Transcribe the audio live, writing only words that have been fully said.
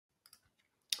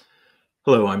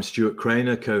Hello, I'm Stuart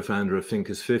Crainer, co-founder of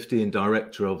Thinkers 50 and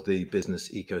director of the Business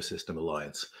Ecosystem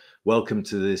Alliance. Welcome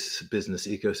to this Business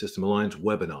Ecosystem Alliance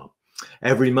webinar.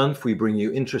 Every month we bring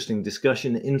you interesting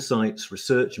discussion, insights,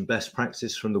 research and best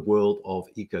practice from the world of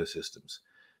ecosystems.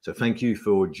 So thank you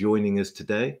for joining us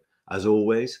today. As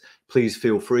always, please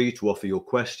feel free to offer your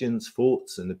questions,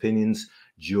 thoughts and opinions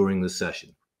during the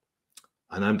session.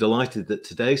 And I'm delighted that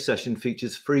today's session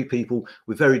features three people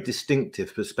with very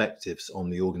distinctive perspectives on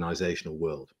the organizational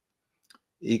world.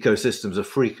 Ecosystems are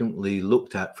frequently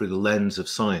looked at through the lens of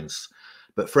science,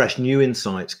 but fresh new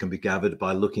insights can be gathered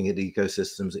by looking at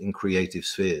ecosystems in creative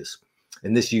spheres.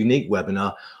 In this unique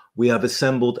webinar, we have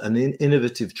assembled an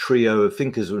innovative trio of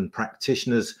thinkers and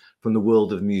practitioners from the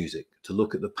world of music to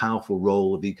look at the powerful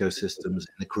role of ecosystems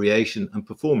in the creation and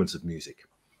performance of music.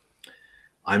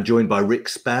 I'm joined by Rik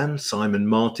Spann, Simon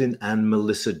Martin, and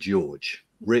Melissa George.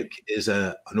 Rik is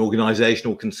an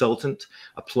organizational consultant,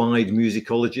 applied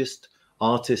musicologist,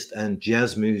 artist, and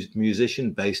jazz musician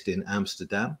based in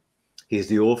Amsterdam. He is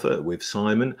the author, with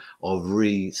Simon, of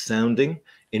Resounding,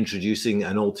 Introducing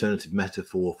an Alternative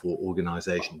Metaphor for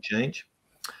Organization Change.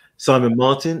 Simon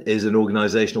Martin is an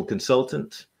organizational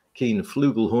consultant, keen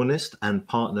flugelhornist, and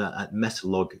partner at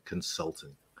Metalog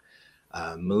Consulting.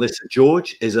 Melissa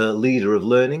George is a leader of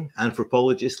learning,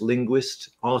 anthropologist,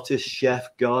 linguist, artist, chef,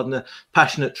 gardener,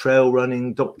 passionate trail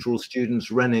running, doctoral student,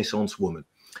 Renaissance woman.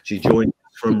 She joined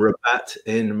us from Rabat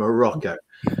in Morocco.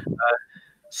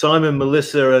 Simon,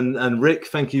 Melissa and Rik,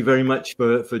 thank you very much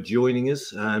for joining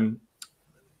us.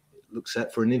 Looks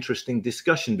set for an interesting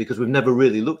discussion because we've never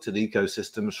really looked at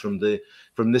ecosystems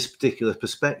from this particular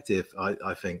perspective,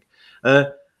 I think.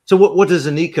 So what does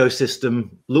an ecosystem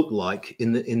look like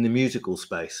in the musical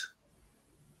space?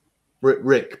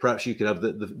 Rik, perhaps you could have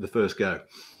the first go.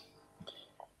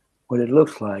 What it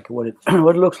looks like, what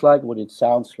it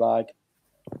sounds like,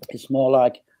 it's more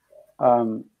like,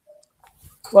 well,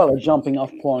 a jumping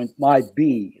off point might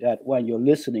be that when you're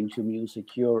listening to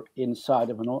music, you're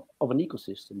inside of an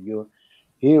ecosystem. You're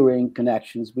hearing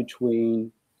connections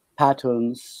between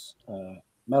patterns,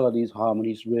 melodies,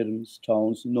 harmonies, rhythms,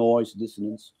 tones, noise,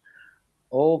 dissonance,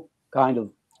 all kind of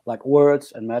like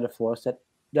words and metaphors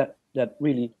that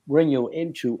really bring you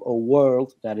into a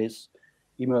world that is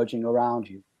emerging around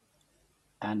you.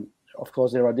 And of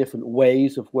course, there are different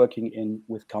ways of working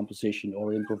with composition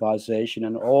or improvisation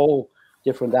and all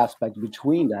different aspects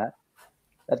between that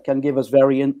can give us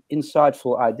very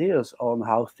insightful ideas on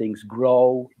how things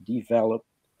grow, develop,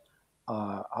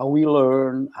 how we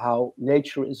learn, how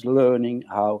nature is learning,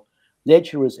 how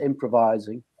nature is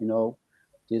improvising. You know,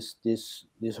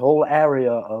 this whole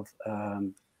area of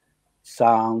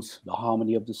sounds, the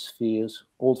harmony of the spheres,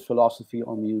 old philosophy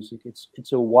on music.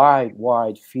 It's a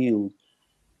wide field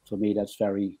for me that's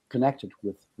very connected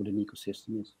with what an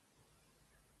ecosystem is.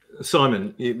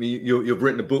 Simon, you've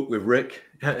written a book with Rik.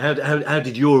 How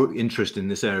did your interest in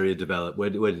this area develop? Where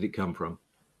did it come from?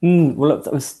 Well, I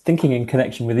was thinking in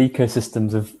connection with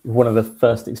ecosystems of one of the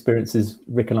first experiences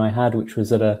Rik and I had, which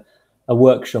was at a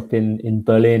workshop in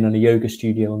Berlin and a yoga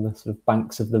studio on the sort of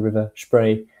banks of the River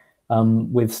Spree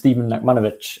with Stephen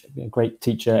Nachmanovich, a great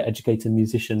teacher, educator,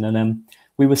 musician. And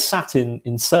we were sat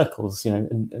in circles, you know,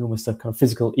 in almost a kind of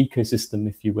physical ecosystem,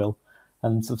 if you will.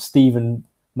 And sort of Stephen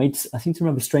made, I seem to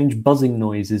remember, strange buzzing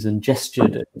noises and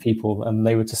gestured at people, and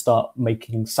they were to start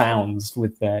making sounds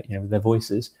with their, you know, with their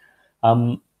voices.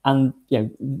 And you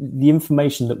know, the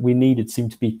information that we needed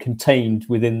seemed to be contained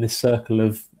within this circle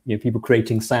of, you know, people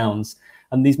creating sounds.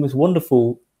 And these most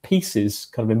wonderful pieces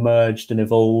kind of emerged and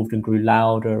evolved and grew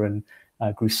louder and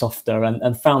grew softer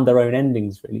and found their own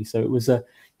endings, really. So it was a,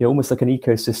 you know, almost like an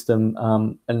ecosystem,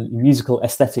 a musical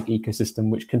aesthetic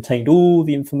ecosystem, which contained all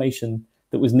the information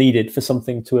that was needed for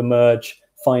something to emerge,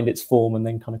 find its form, and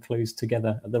then kind of close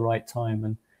together at the right time.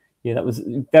 And yeah, that was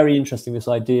very interesting, this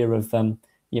idea of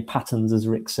patterns, as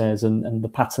Rik says, and the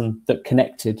pattern that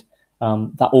connected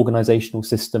that organizational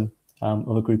system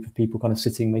of a group of people kind of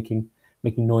sitting, making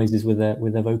noises with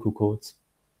their vocal cords.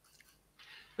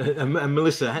 And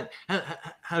Melissa,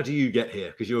 how do you get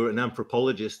here? Because you're an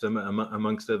anthropologist,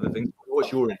 amongst other things.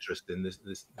 What's your interest in this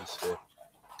sphere?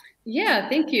 Yeah,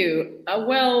 thank you.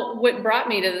 Well, what brought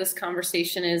me to this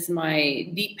conversation is my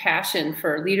deep passion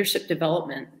for leadership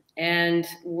development and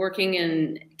working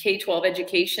in K-12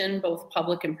 education, both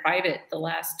public and private, the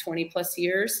last 20 plus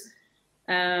years.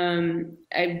 I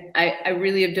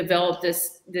really have developed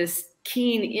this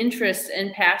keen interest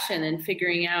and passion in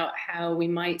figuring out how we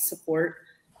might support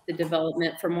the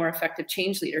development for more effective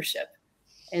change leadership.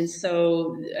 And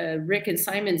so Rik and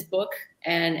Simon's book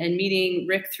and meeting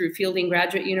Rik through Fielding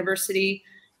Graduate University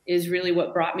is really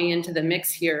what brought me into the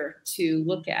mix here to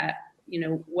look at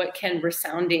what can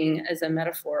resounding as a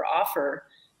metaphor offer,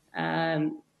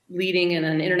 leading in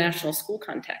an international school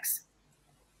context?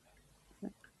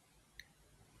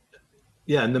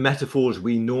 Yeah, and the metaphors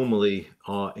we normally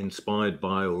are inspired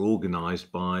by or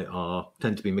organized by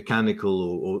tend to be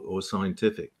mechanical or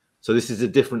scientific. So this is a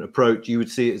different approach. You would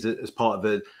see it as part of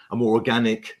a more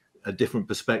organic, a different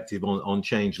perspective on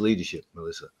change leadership,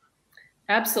 Melissa.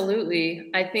 Absolutely.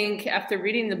 I think after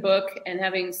reading the book and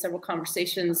having several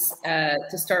conversations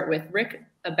to start with Rik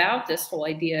about this whole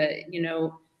idea,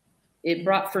 it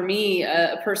brought for me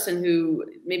a person who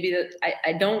maybe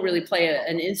I don't really play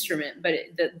an instrument, but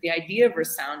the idea of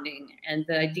resounding and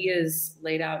the ideas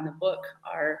laid out in the book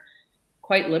are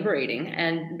quite liberating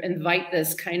and invite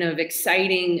this kind of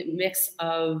exciting mix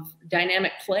of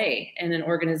dynamic play in an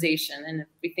organization. And if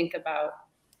we think about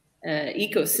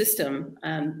ecosystem,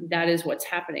 that is what's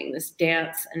happening, this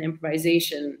dance and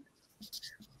improvisation.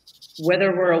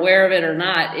 Whether we're aware of it or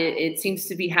not, it seems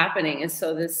to be happening. And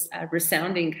so this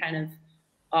resounding kind of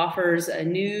offers a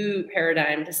new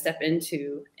paradigm to step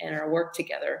into in our work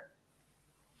together.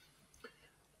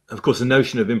 Of course, the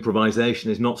notion of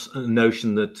improvisation is not a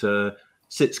notion that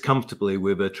sits comfortably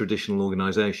with a traditional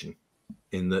organization,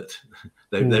 in that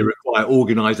they require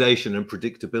organization and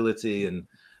predictability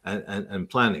and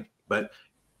planning. But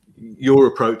your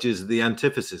approach is the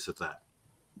antithesis of that.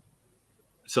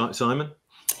 Simon?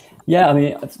 Yeah, I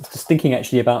mean, just thinking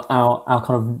actually about our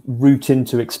kind of route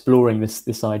into exploring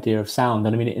this idea of sound,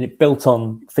 and I mean, it built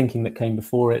on thinking that came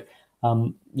before it.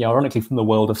 Ironically, from the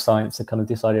world of science, a kind of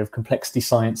this idea of complexity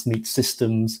science meets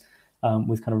systems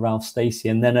with kind of Ralph Stacey,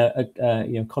 and then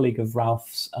a colleague of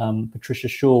Ralph's, Patricia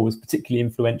Shaw, was particularly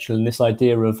influential in this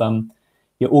idea of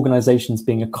organizations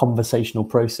being a conversational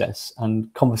process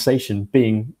and conversation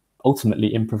being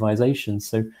ultimately improvisation.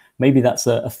 So maybe that's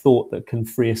a thought that can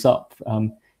free us up.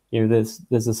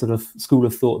 There's a sort of school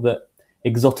of thought that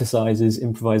exoticizes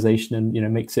improvisation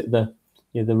and makes it the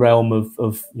realm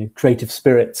of creative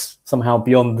spirits somehow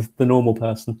beyond the normal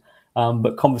person.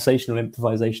 But conversational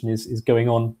improvisation is going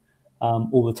on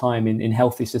all the time in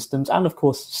healthy systems, and of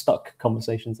course stuck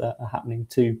conversations are happening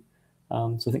too.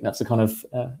 So I think that's a kind of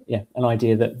an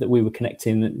idea that we were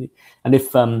connecting. And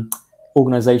if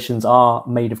organizations are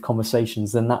made of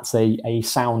conversations, then that's a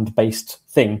sound-based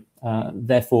thing.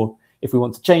 Therefore, if we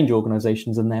want to change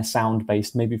organizations and they're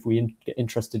sound-based, maybe if we get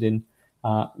interested in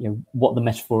what the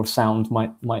metaphor of sound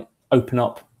might open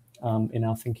up in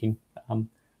our thinking,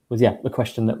 was a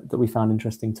question that we found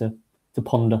interesting to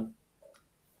ponder.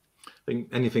 I think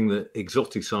anything that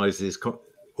exoticizes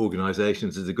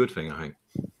organizations is a good thing, I think.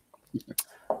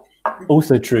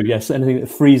 Also true, yes. Anything that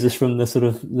frees us from the sort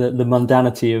of the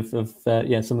mundanity of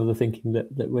some of the thinking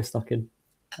that we're stuck in.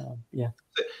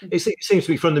 It seems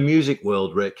to be from the music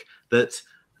world, Rik, that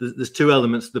there's two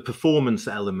elements: the performance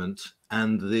element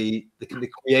and the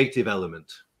creative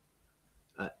element,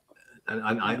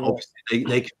 and obviously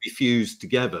they can be fused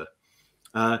together.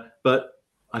 But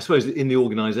I suppose in the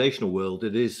organizational world,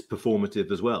 it is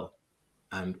performative as well,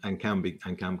 and can be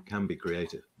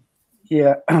creative.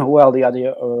 Yeah, well, the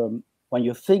idea when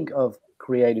you think of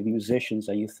creative musicians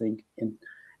and you think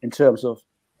in terms of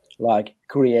like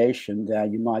creation,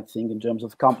 then you might think in terms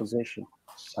of composition,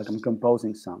 like I'm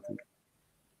composing something.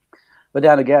 But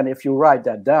then again, if you write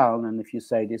that down and if you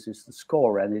say this is the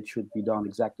score and it should be done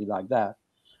exactly like that,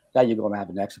 then you're going to have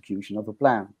an execution of a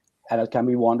plan. And it can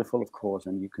be wonderful, of course,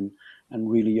 and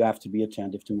really you have to be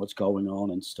attentive to what's going on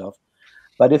and stuff.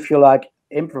 But if you're like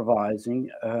improvising,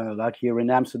 like here in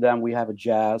Amsterdam, we have a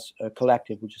jazz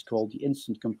collective, which is called the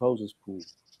Instant Composers Pool.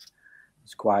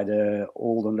 It's quite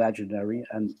old and legendary.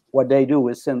 And what they do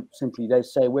is simply they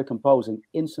say we're composing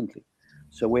instantly.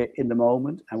 So we're in the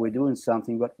moment and we're doing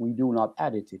something, but we do not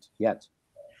edit it yet.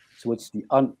 So it's the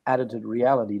unedited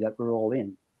reality that we're all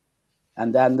in.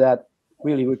 And then that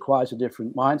really requires a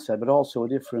different mindset, but also a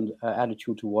different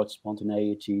attitude towards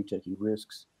spontaneity, taking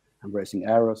risks, embracing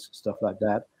errors, stuff like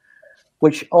that,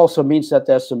 which also means that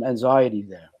there's some anxiety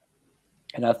there.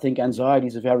 And I think anxiety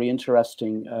is a very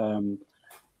interesting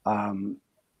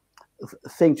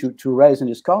thing to raise in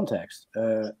this context.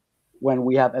 When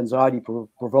we have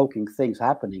anxiety-provoking things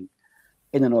happening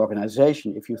in an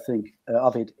organization, if you think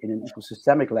of it in an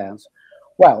ecosystemic lens,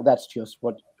 well, that's just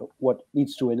what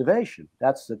leads to innovation.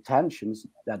 That's the tensions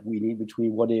that we need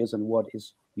between what is and what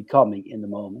is becoming in the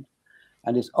moment.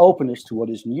 And this openness to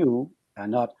what is new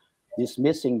and not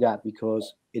dismissing that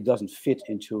because it doesn't fit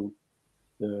into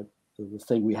the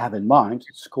thing we have in mind,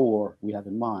 the score we have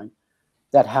in mind,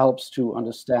 that helps to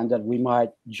understand that we might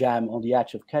jam on the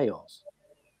edge of chaos,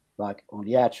 like on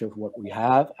the edge of what we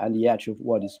have and the edge of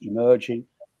what is emerging,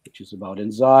 which is about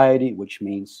anxiety, which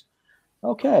means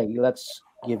okay, let's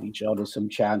give each other some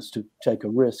chance to take a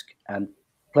risk and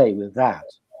play with that.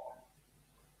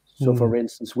 So, for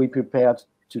instance, we prepared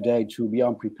today to be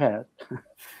unprepared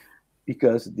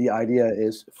because the idea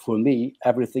is, for me,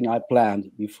 everything I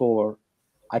planned before,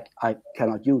 I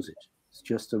cannot use it. It's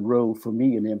just a rule for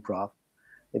me in improv.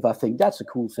 If I think that's a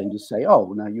cool thing to say,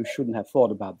 oh, now you shouldn't have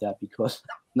thought about that because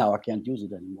now I can't use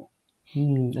it anymore.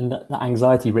 And that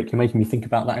anxiety, Rik, you're making me think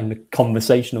about that in the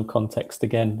conversational context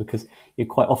again, because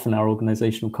quite often our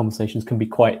organizational conversations can be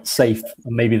quite safe.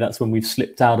 And maybe that's when we've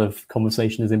slipped out of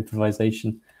conversation as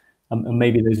improvisation. And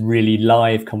maybe those really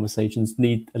live conversations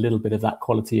need a little bit of that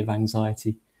quality of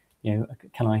anxiety.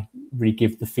 Can I really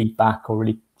give the feedback or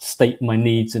really state my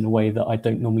needs in a way that I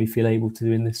don't normally feel able to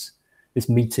do in this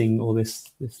meeting or this.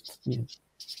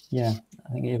 Yeah,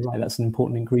 I think you're right. That's an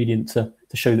important ingredient to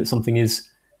show that something is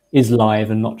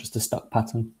live and not just a stuck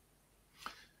pattern.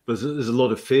 But there's a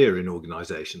lot of fear in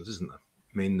organizations, isn't there?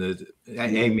 I mean,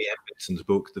 Amy Edmondson's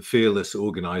book, The Fearless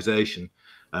Organization,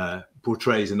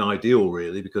 portrays an ideal,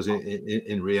 really, because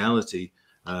in reality,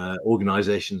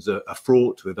 organizations are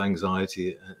fraught with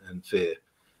anxiety and fear.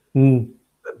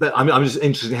 But I'm just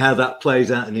interested in how that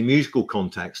plays out in the musical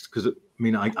context, because I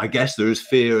mean, I guess there is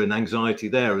fear and anxiety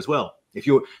there as well. If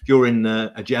you're in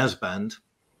a jazz band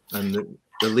and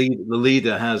the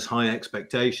leader has high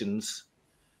expectations,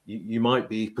 you might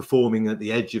be performing at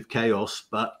the edge of chaos,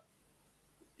 but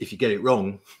if you get it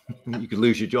wrong, you could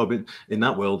lose your job in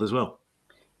that world as well.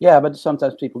 Yeah, but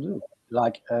sometimes people do.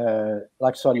 Like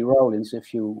Sonny Rollins,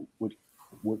 if you would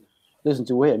listen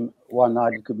to him, one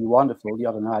night it could be wonderful, the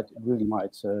other night it really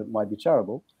might be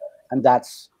terrible, and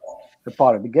that's a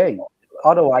part of the game.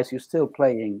 Otherwise, you're still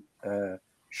playing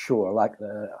sure.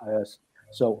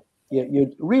 So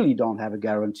you really don't have a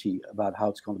guarantee about how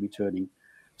it's going to be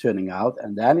turning out,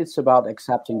 and then it's about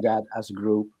accepting that as a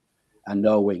group and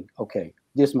knowing, okay,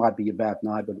 this might be a bad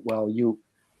night, but well, you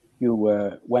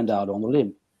went out on a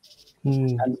limb.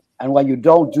 And when you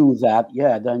don't do that,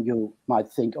 then you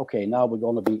might think, okay, now we're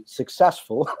going to be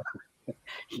successful.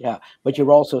 Yeah, but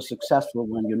you're also successful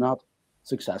when you're not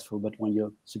successful, but when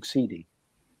you're succeeding.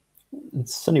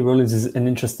 Sonny Rollins is an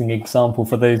interesting example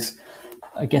for those.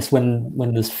 I guess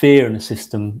when there's fear in a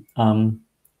system,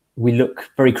 we look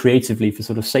very creatively for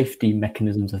sort of safety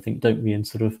mechanisms, I think, don't we? And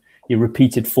sort of your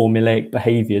repeated formulaic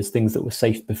behaviors, things that were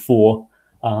safe before,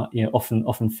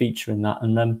 often feature in that.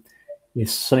 And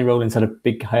yes, Sonny Rollins had a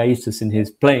big hiatus in his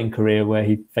playing career where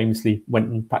he famously went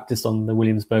and practiced on the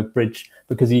Williamsburg Bridge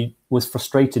because he was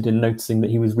frustrated in noticing that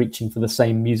he was reaching for the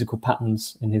same musical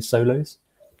patterns in his solos.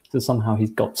 So somehow he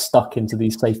got stuck into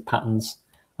these safe patterns,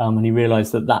 and he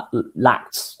realized that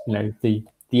lacked,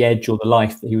 the edge or the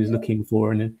life that he was looking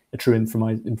for in a true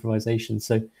improvisation.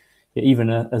 So even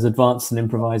as advanced an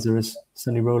improviser as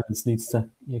Sonny Rollins needs to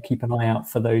keep an eye out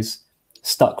for those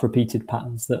stuck, repeated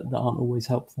patterns that aren't always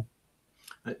helpful.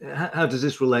 How does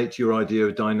this relate to your idea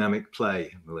of dynamic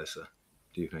play, Melissa,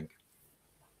 do you think?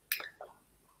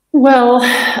 Well,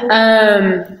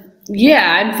 I'm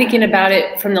thinking about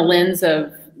it from the lens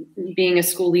of being a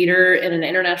school leader in an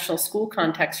international school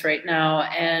context right now.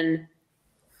 And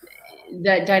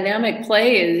that dynamic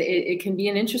play, it can be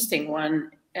an interesting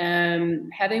one.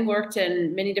 Having worked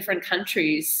in many different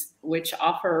countries, which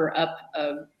offer up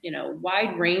a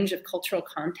wide range of cultural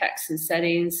contexts and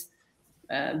settings,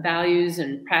 values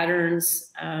and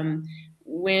patterns.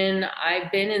 When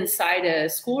I've been inside a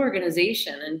school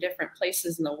organization in different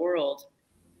places in the world,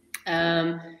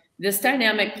 this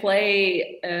dynamic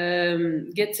play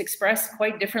gets expressed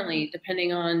quite differently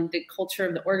depending on the culture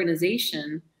of the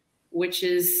organization, which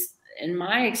is, in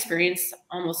my experience,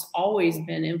 almost always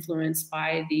been influenced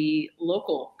by the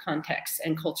local context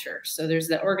and culture. So there's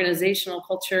the organizational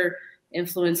culture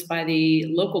influenced by the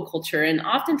local culture. And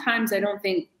oftentimes I don't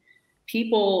think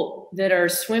people that are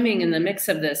swimming in the mix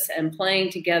of this and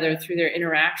playing together through their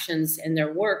interactions and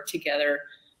their work together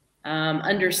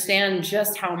understand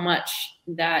just how much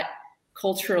that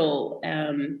cultural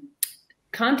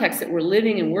context that we're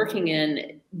living and working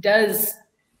in does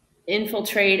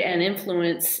infiltrate and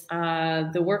influence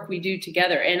the work we do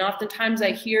together. And oftentimes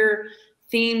I hear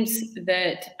themes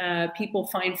that people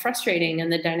find frustrating in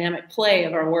the dynamic play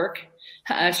of our work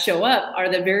show up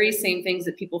are the very same things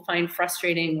that people find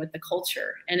frustrating with the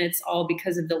culture. And it's all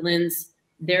because of the lens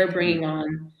they're bringing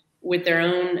on with their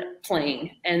own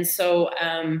playing. And so,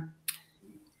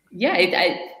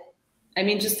 I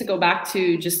mean, just to go back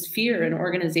to just fear in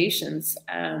organizations,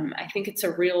 I think it's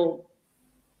a real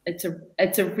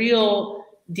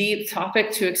deep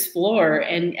topic to explore.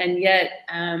 And yet,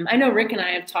 I know Rik and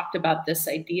I have talked about this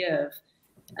idea of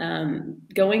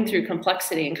going through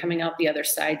complexity and coming out the other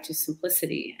side to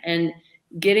simplicity. And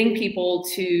getting people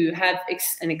to have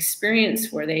an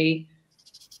experience where they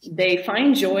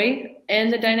find joy in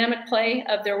the dynamic play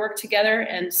of their work together,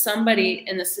 and somebody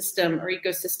in the system or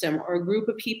ecosystem or a group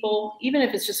of people, even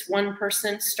if it's just one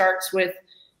person, starts with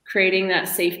creating that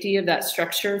safety of that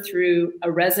structure through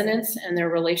a resonance and their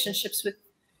relationships with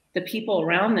the people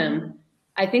around them.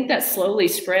 I think that slowly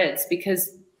spreads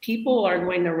because people are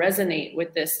going to resonate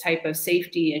with this type of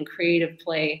safety and creative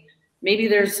play. Maybe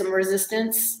there's some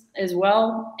resistance as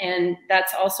well, and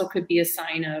that's also could be a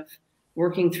sign of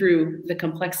working through the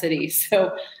complexity.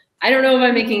 So I don't know if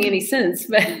I'm making any sense,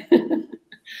 but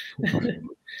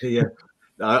yeah,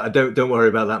 don't worry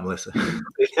about that, Melissa.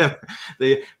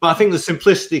 But I think the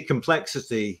simplicity,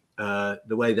 complexity,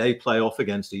 the way they play off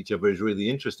against each other is really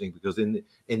interesting, because in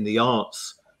the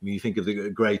arts, I mean, you think of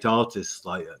the great artists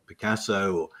like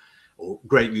Picasso or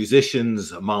great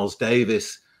musicians, Miles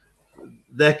Davis,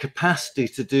 their capacity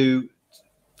to do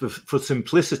for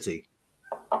simplicity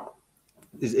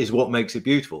is what makes it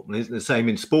beautiful. And it's the same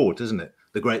in sport, isn't it?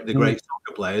 The great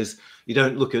soccer players, you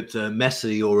don't look at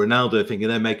Messi or Ronaldo thinking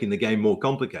they're making the game more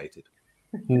complicated.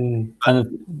 And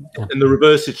the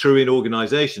reverse is true in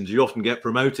organizations. You often get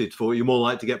promoted for, you're more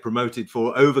likely to get promoted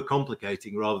for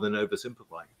overcomplicating rather than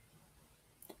oversimplifying.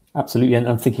 Absolutely, and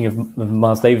I'm thinking of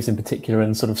Miles Davis in particular,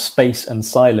 and sort of space and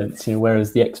silence. You know,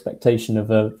 whereas the expectation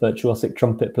of a virtuosic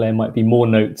trumpet player might be more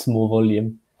notes, more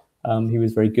volume. He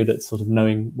was very good at sort of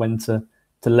knowing when to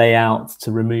lay out,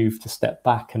 to remove, to step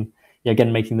back, and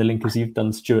again making the link as you've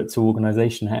done, Stuart, to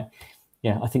organisation. I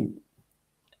think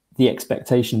the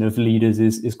expectation of leaders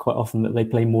is quite often that they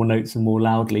play more notes and more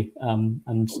loudly,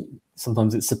 and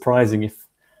sometimes it's surprising if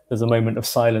there's a moment of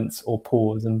silence or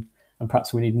pause, and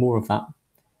perhaps we need more of that.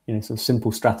 You know, sort of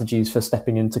simple strategies for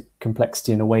stepping into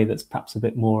complexity in a way that's perhaps a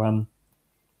bit more, I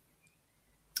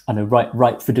know,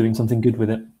 right for doing something good with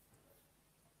it.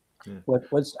 Yeah.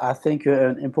 What's I think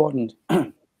an important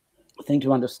thing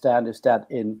to understand is that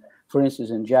for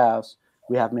instance, in jazz,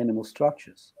 we have minimal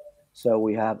structures. So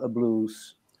we have a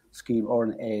blues scheme or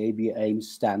an A, B, aim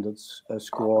standards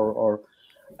score, or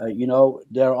you know,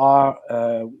 there are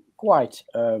quite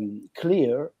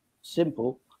clear,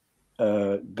 simple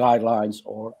guidelines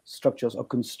or structures or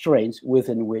constraints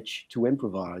within which to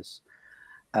improvise.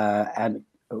 And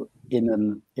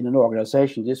in an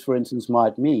organization, this, for instance,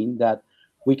 might mean that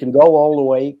we can go all the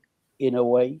way in a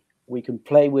way, we can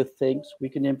play with things, we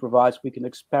can improvise, we can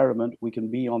experiment, we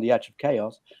can be on the edge of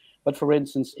chaos. But for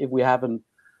instance, if we have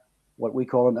what we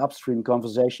call an upstream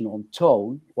conversation on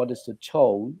tone, what is the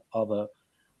tone of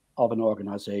an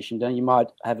organization, then you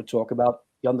might have a talk about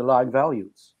the underlying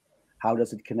values. How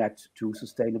does it connect to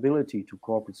sustainability, to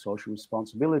corporate social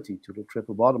responsibility, to the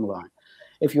triple bottom line?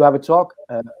 If you have a talk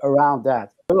around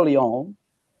that early on,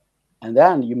 and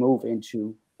then you move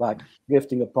into like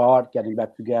drifting apart, getting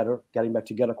back together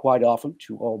quite often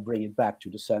to all bring it back to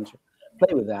the center,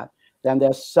 play with that, then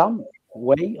there's some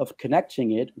way of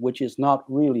connecting it which is not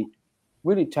really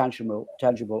tangible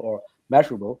or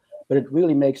measurable, but it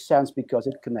really makes sense because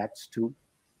it connects to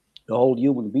the whole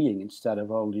human being instead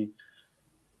of only,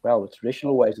 well, the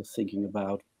traditional ways of thinking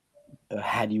about a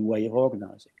heady way of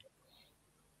organizing.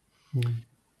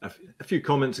 A few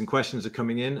comments and questions are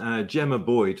coming in. Gemma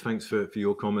Boyd, thanks for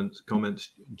your comments,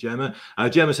 Gemma.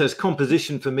 Gemma says,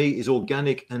 composition for me is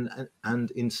organic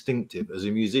and instinctive as a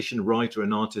musician, writer,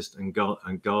 and artist and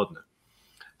gardener.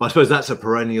 But I suppose that's a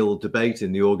perennial debate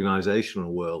in the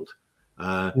organizational world.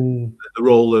 The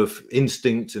role of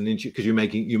instinct, and because you're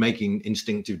making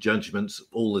instinctive judgments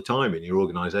all the time in your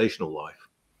organizational life.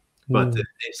 But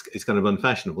it's kind of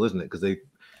unfashionable, isn't it? Because the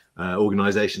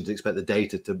organizations expect the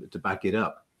data to back it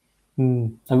up.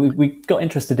 And we got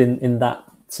interested in that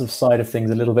sort of side of things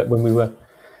a little bit when we were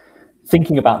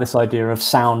thinking about this idea of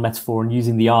sound metaphor and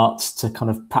using the arts to kind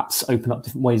of perhaps open up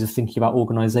different ways of thinking about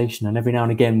organization. And every now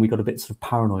and again, we got a bit sort of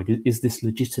paranoid. Is this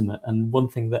legitimate? And one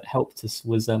thing that helped us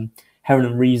was Heron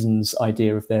and Reason's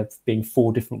idea of there being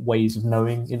 4 different ways of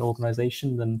knowing in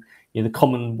organization. And the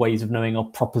common ways of knowing are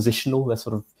propositional. They're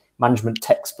sort of management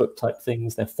textbook type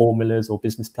things. They're formulas or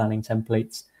business planning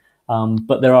templates.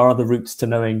 But there are other routes to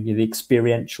knowing, the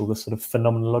experiential, the sort of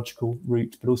phenomenological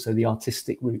route, but also the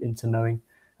artistic route into knowing.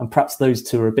 And perhaps those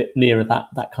two are a bit nearer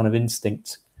that kind of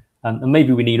instinct. And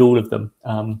maybe we need all of them,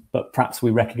 but perhaps we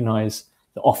recognize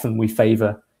that often we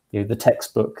favor the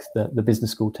textbook, the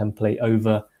business school template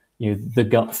over the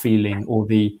gut feeling or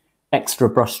the extra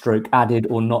brushstroke added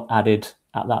or not added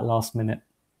at that last minute.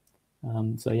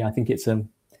 So yeah, I think it's a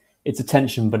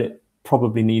tension, but it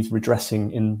probably needs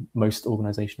redressing in most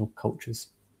organizational cultures.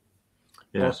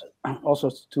 Yeah. Also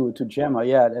to Gemma,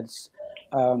 yeah, that's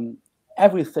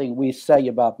everything we say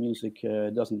about music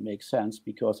doesn't make sense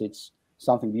because it's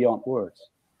something beyond words.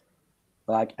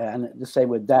 Like, and the same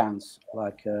with dance.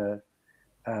 Like, who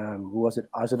was it?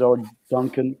 Isadora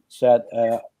Duncan said,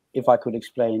 if I could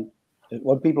explain,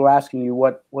 when people are asking you,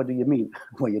 what do you mean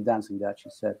when you're dancing that? She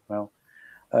said, well,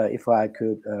 if I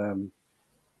could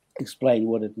explain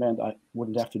what it meant, I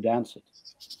wouldn't have to dance it.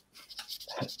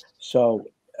 So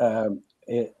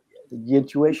the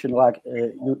intuition, like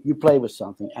you play with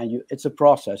something, and it's a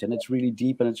process, and it's really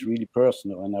deep and it's really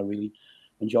personal, and I really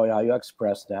enjoy how you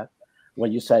express that.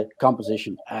 When you say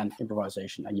composition and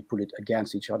improvisation and you put it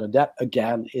against each other, that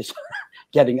again is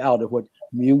getting out of what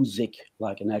music,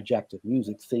 like an adjective,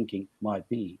 music thinking might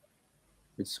be.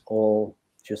 It's all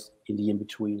just in the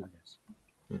in-between, I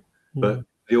guess. But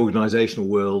the organizational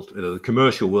world, the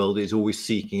commercial world, is always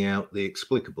seeking out the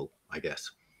explicable, I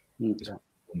guess. Yeah.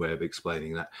 Way of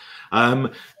explaining that.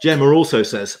 Gemma also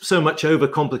says, so much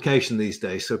overcomplication these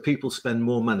days, so people spend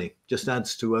more money. Just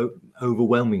adds to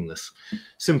overwhelmingness.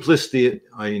 Simplicity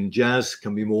in jazz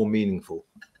can be more meaningful.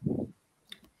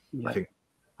 Yeah. I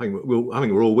think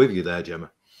we're all with you there, Gemma.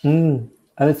 And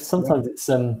sometimes it's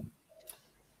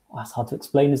hard to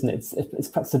explain, isn't it? It's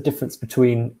perhaps the difference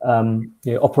between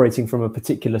operating from a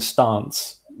particular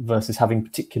stance versus having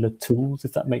particular tools,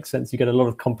 if that makes sense. You get a lot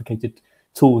of complicated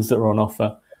tools that are on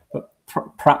offer, but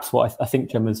perhaps what I think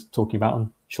Gemma's talking about,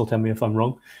 and she'll tell me if I'm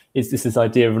wrong, is this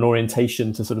idea of an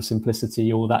orientation to sort of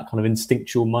simplicity, or that kind of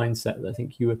instinctual mindset that I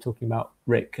think you were talking about,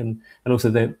 Rik, and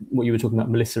also what you were talking about,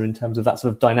 Melissa, in terms of that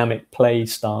sort of dynamic play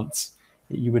stance.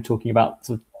 You were talking about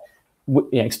sort of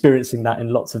experiencing that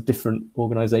in lots of different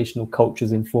organizational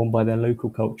cultures informed by their local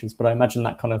cultures, but I imagine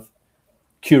that kind of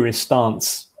curious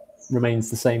stance remains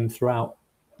the same throughout.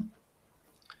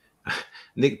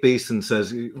 Nick Beeson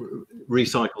says,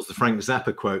 recycles the Frank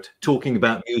Zappa quote, talking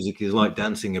about music is like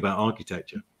dancing about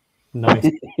architecture. Nice.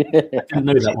 I didn't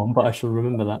know that one, but I shall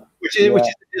remember that. Which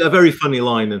is a very funny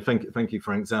line, and thank you,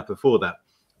 Frank Zappa, for that.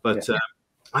 But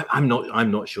I'm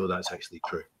not sure that's actually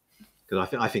true, because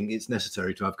I think it's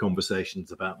necessary to have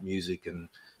conversations about music and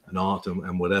art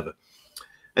and whatever.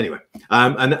 Anyway,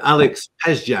 and Alex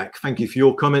Pezjak, thank you for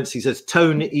your comments. He says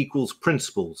tone equals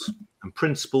principles, and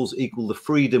principles equal the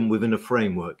freedom within a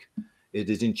framework. It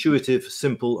is intuitive,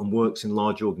 simple, and works in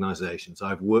large organizations.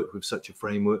 I've worked with such a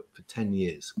framework for 10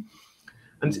 years.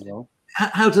 And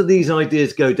how do these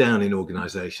ideas go down in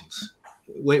organizations?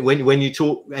 When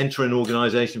you enter an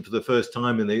organization for the first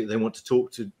time and they want to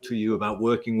talk to you about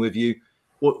working with you,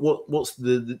 what's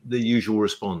the usual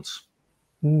response?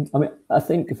 I mean, I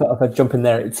think if I jump in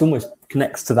there, it almost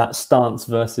connects to that stance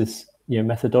versus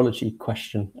methodology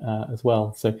question as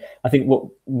well. So I think what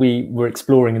we were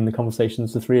exploring in the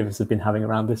conversations the three of us have been having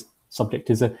around this subject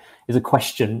is a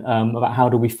question about how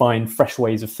do we find fresh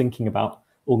ways of thinking about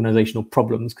organizational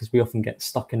problems, because we often get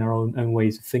stuck in our own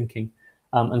ways of thinking.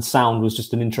 And sound was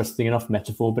just an interesting enough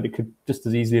metaphor, but it could just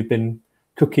as easily have been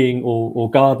cooking or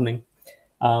gardening.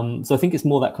 So I think it's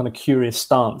more that kind of curious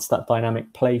stance, that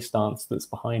dynamic play stance that's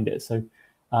behind it. So,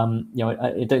 I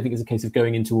don't think it's a case of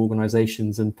going into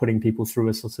organizations and putting people through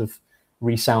a sort of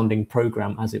resounding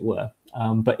program, as it were.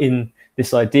 But in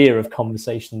this idea of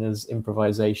conversation as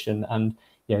improvisation, and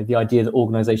the idea that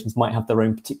organizations might have their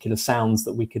own particular sounds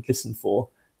that we could listen for,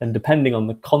 and depending on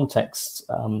the context,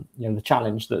 the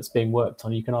challenge that's being worked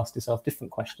on, you can ask yourself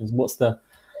different questions. What's the,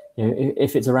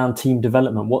 if it's around team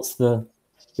development, what's the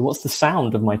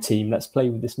sound of my team? Let's play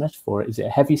with this metaphor. Is it a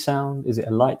heavy sound? Is it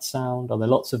a light sound? Are there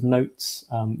lots of notes?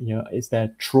 Is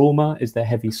there trauma? Is there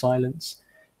heavy silence?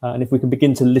 And if we can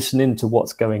begin to listen into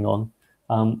what's going on,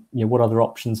 what other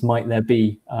options might there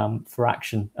be for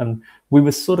action? And we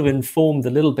were sort of informed a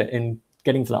little bit in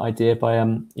getting to that idea by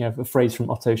a phrase from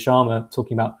Otto Scharmer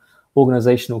talking about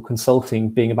organizational consulting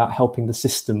being about helping the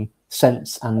system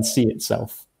sense and see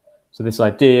itself. So this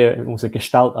idea, and also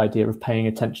Gestalt idea, of paying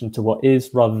attention to what is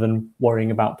rather than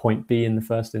worrying about point B in the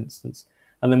first instance.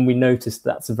 And then we noticed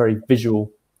that's a very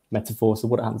visual metaphor. So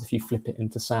what happens if you flip it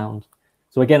into sound?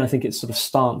 So again, I think it's sort of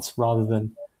stance rather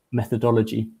than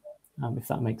methodology, if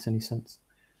that makes any sense.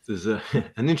 There's an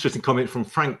interesting comment from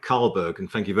Frank Karlberg, and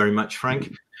thank you very much, Frank.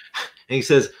 And he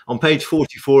says, on page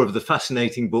 44 of the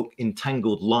fascinating book,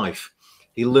 Entangled Life,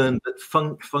 he learned that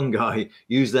fungi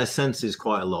use their senses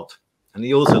quite a lot. And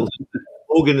he also learned that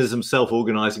organisms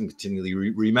self-organize and continually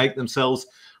remake themselves.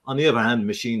 On the other hand,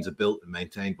 machines are built and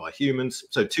maintained by humans.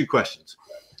 So 2 questions.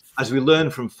 As we learn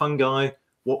from fungi,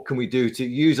 what can we do to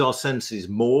use our senses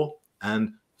more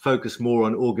and focus more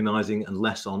on organizing and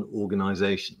less on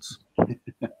organizations?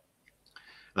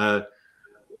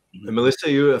 Melissa,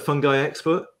 you're a fungi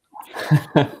expert?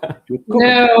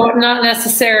 No, not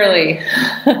necessarily.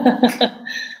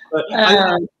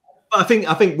 I think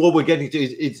what we're getting to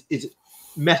is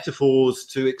metaphors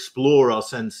to explore our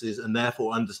senses and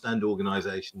therefore understand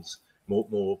organizations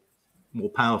more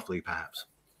powerfully, perhaps.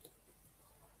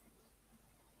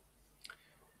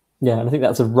 Yeah, and I think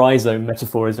that's a rhizome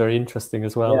metaphor is very interesting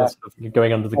as well. Yeah. That's sort of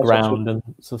going under the ground and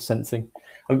sort of sensing.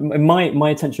 My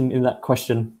attention in that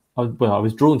question, I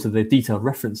was drawn to the detailed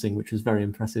referencing, which was very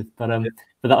impressive. But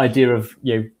that idea of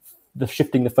the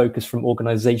shifting the focus from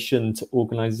organization to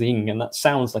organizing, and that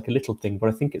sounds like a little thing, but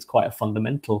I think it's quite a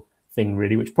fundamental thing,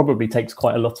 really, which probably takes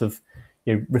quite a lot of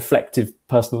reflective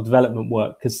personal development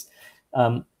work, because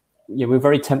we're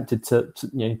very tempted to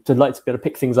like to be able to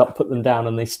pick things up, put them down,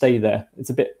 and they stay there. It's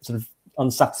a bit sort of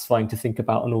unsatisfying to think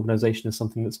about an organization as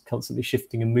something that's constantly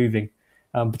shifting and moving,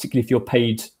 particularly if you're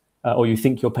paid or you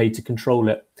think you're paid to control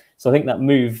it. So I think that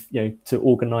move to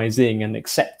organizing and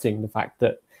accepting the fact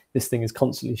that this thing is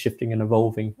constantly shifting and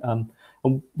evolving.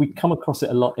 And we come across it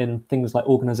a lot in things like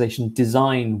organization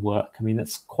design work. I mean,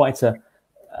 that's quite a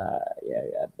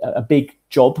big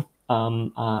job.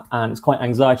 And it's quite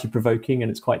anxiety provoking and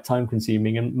it's quite time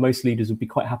consuming, and most leaders would be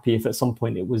quite happy if at some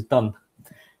point it was done.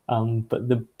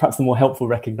 But perhaps the more helpful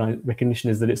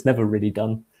recognition is that it's never really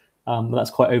done.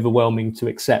 That's quite overwhelming to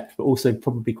accept, but also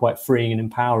probably quite freeing and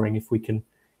empowering if we can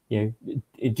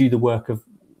do the work of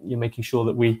making sure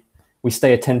that we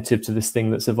stay attentive to this thing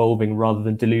that's evolving, rather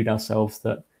than delude ourselves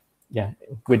that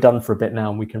we're done for a bit now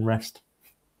and we can rest.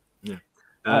 Yeah.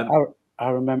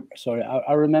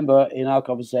 I remember in our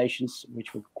conversations,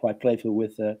 which were quite playful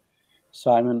with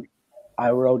Simon, I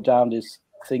wrote down this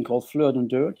thing called Flirt and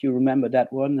Dirt. You remember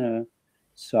that one,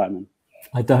 Simon?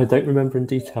 I don't remember in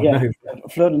detail. Yeah, no.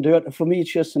 Flirt and Dirt, for me,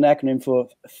 it's just an acronym for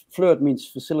flirt means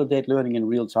facilitate learning in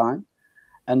real time,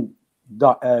 and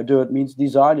dirt means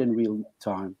design in real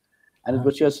time. And it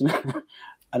was just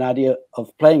an idea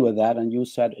of playing with that. And you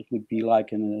said it would be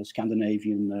like in a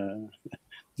Scandinavian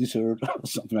dessert or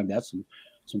something like that, some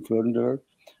flirt and dirt.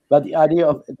 But the idea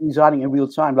of designing in real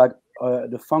time, like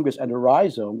the fungus and the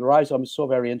rhizome is so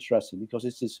very interesting, because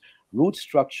it's this root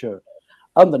structure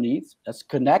underneath that's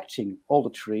connecting all the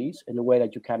trees in a way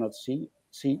that you cannot see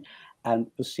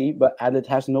and perceive, and it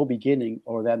has no beginning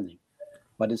or ending,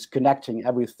 but it's connecting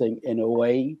everything in a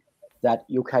way that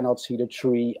you cannot see the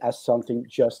tree as something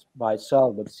just by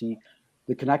itself, but see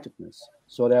the connectedness.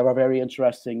 So there are very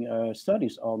interesting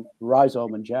studies on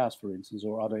rhizome and jazz, for instance,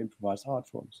 or other improvised art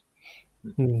forms.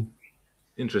 Mm.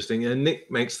 Interesting. And Nick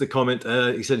makes the comment,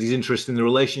 he said he's interested in the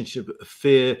relationship of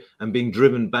fear and being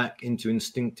driven back into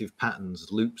instinctive patterns,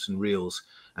 loops and reels,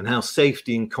 and how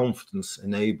safety and confidence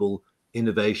enable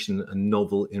innovation and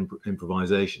novel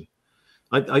improvisation.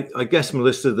 I guess,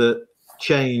 Melissa, that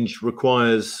change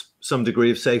requires some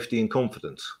degree of safety and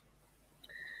confidence.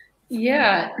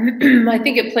 Yeah, I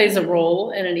think it plays a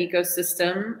role in an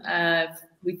ecosystem.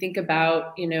 We think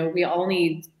about, we all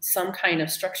need some kind of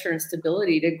structure and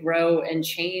stability to grow and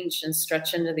change and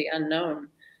stretch into the unknown.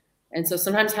 And so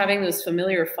sometimes having those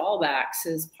familiar fallbacks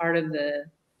is part of the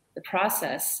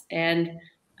process. And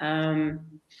I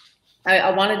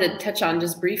wanted to touch on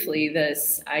just briefly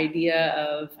this idea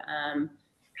of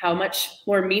how much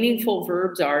more meaningful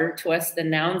verbs are to us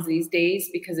than nouns these days,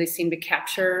 because they seem to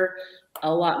capture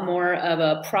a lot more of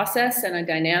a process and a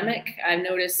dynamic. I've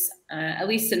noticed, at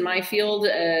least in my field,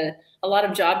 a lot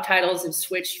of job titles have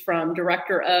switched from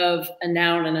director of a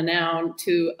noun and a noun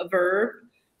to a verb.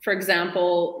 For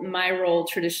example, my role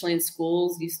traditionally in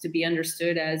schools used to be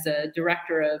understood as a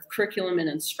director of curriculum and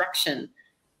instruction.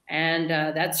 And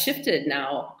that's shifted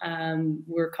now.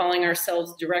 We're calling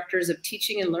ourselves directors of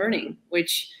teaching and learning,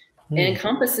 which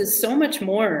encompasses so much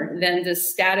more than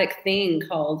this static thing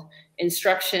called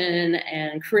instruction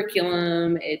and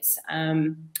curriculum. It's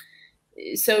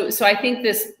so I think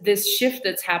this shift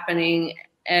that's happening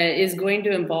is going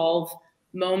to involve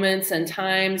moments and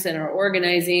times in our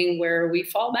organizing where we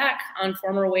fall back on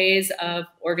former ways of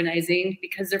organizing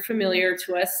because they're familiar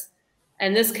to us.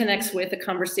 And this connects with a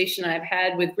conversation I've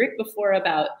had with Rik before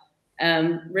about,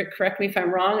 Rik, correct me if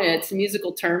I'm wrong, it's a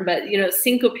musical term, but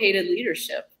syncopated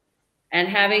leadership, and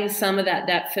having some of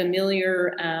that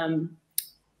familiar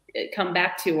come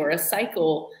back to, or a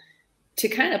cycle to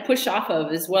kind of push off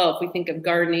of as well. If we think of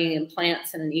gardening and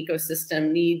plants and an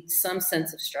ecosystem need some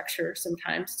sense of structure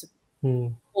sometimes to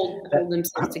hold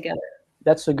themselves together.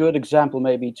 That's a good example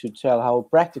maybe to tell how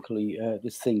practically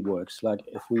this thing works. Like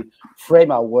if we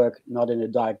frame our work not in a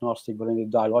diagnostic but in a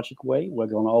dialogic way, we're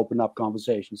going to open up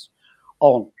conversations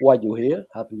on what you hear,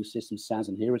 helping the system sense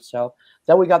and hear itself.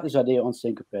 Then we got this idea on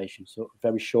syncopation. So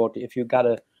very shortly, if you got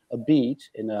a a beat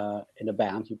in a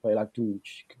band, you play like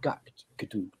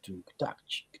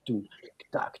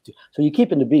so you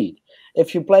keep in the beat.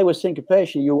 If you play with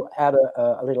syncopation, you add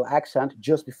a little accent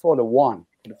just before the one,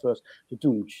 the first.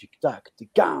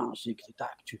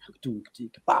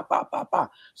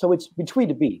 So it's between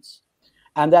the beats,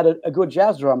 and that a good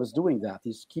jazz drummer is doing that.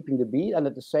 He's keeping the beat, and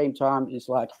at the same time, he's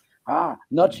like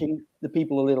nudging the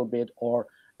people a little bit, or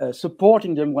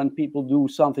supporting them when people do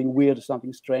something weird or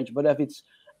something strange. But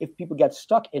if people get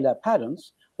stuck in their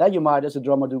patterns, then you might, as a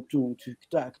drummer, do.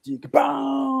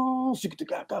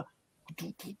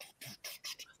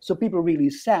 So people really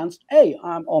sense, hey,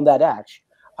 I'm on that edge.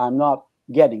 I'm not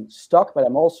getting stuck, but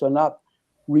I'm also not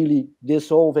really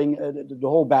dissolving. The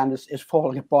whole band is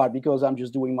falling apart because I'm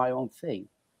just doing my own thing.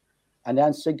 And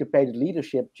then syncopated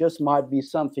leadership just might be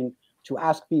something to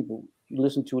ask people,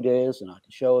 listen to this and I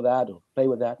can show that or play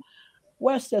with that.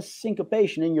 Where's the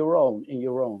syncopation in your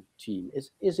own team?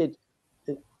 Is it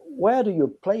where do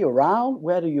you play around?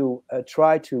 Where do you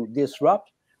try to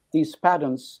disrupt these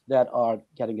patterns that are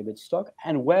getting a bit stuck?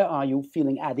 And where are you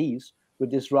feeling at ease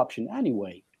with disruption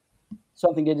anyway?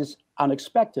 Something that is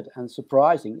unexpected and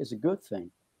surprising is a good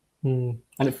thing. And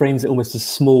it frames it almost as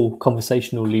small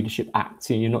conversational leadership acts.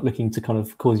 You're not looking to kind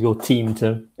of cause your team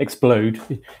to explode.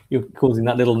 You're causing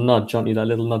that little nudge, aren't you? That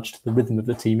little nudge to the rhythm of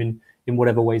the team in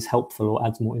whatever way is helpful or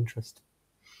adds more interest.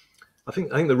 I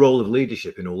think the role of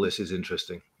leadership in all this is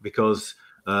interesting, because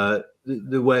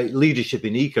the way leadership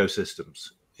in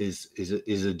ecosystems is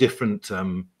a different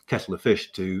kettle of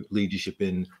fish to leadership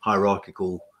in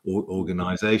hierarchical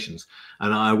organizations.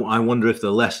 And I wonder if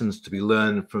the lessons to be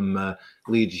learned from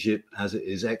leadership as it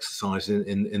is exercised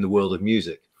in the world of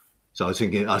music. So I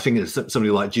think it's somebody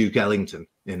like Duke Ellington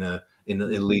in a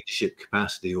leadership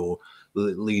capacity, or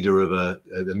leader of a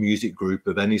music group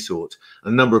of any sort.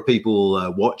 A number of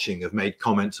people watching have made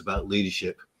comments about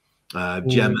leadership. Gemma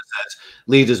says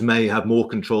leaders may have more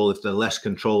control if they're less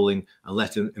controlling and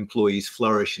let employees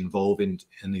flourish, evolve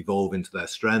into their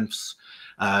strengths.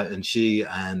 And she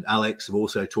and Alex have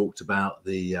also talked about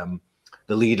the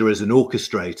leader as an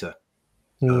orchestrator,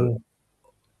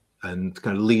 and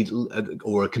kind of lead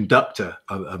or a conductor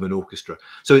of an orchestra.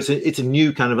 So it's a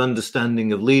new kind of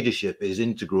understanding of leadership is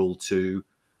integral to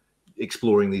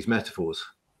exploring these metaphors.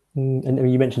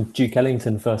 And you mentioned Duke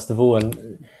Ellington first of all,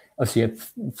 and obviously a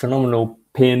phenomenal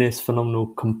pianist, phenomenal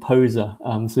composer.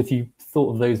 So if you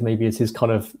thought of those maybe as his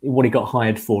kind of what he got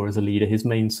hired for as a leader, his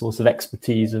main source of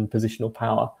expertise and positional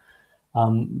power.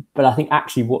 But I think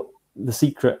actually what the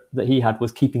secret that he had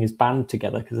was keeping his band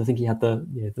together, because I think he had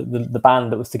the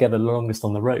band that was together the longest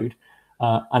on the road,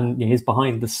 and his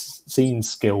behind the scenes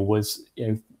skill was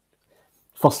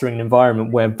fostering an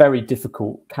environment where very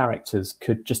difficult characters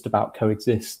could just about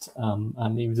coexist,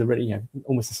 and he was a really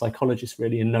almost a psychologist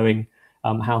really in knowing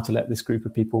how to let this group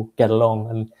of people get along.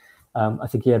 And I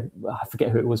think he had, I forget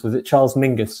who it was it Charles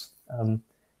Mingus,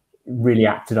 really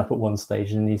acted up at one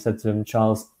stage, and he said to him,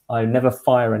 Charles, I never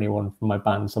fire anyone from my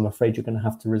band, so I'm afraid you're going to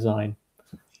have to resign.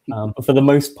 But for the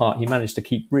most part, he managed to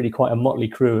keep really quite a motley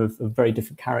crew of very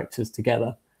different characters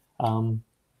together,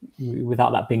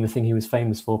 without that being the thing he was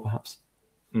famous for, perhaps.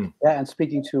 Yeah, and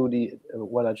speaking to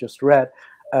what I just read,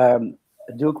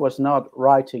 Duke was not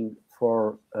writing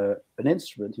for an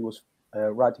instrument; he was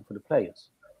writing for the players.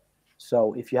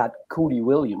 So if you had Cootie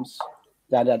Williams,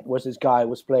 that was this guy who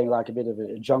was playing like a bit of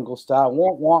a jungle style,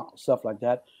 wah, wah, stuff like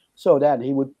that. So then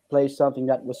he would play something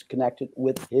that was connected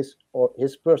with his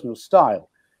personal style,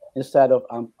 instead of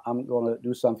I'm going to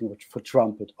do something for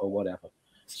trumpet or whatever.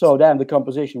 So then the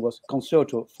composition was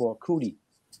concerto for Cootie.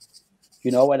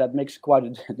 And that makes quite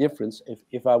a difference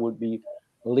if I would be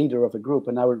a leader of a group,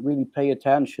 and I would really pay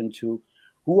attention to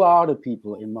who are the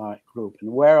people in my group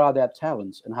and where are their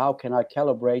talents, and how can I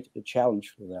calibrate the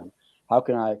challenge for them? How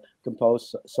can I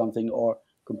compose something or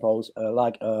compose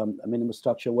like a minimal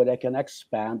structure where they can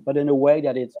expand, but in a way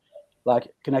that it's like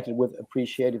connected with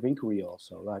appreciative inquiry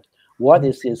also. Like, what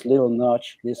is this little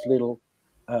nudge, this little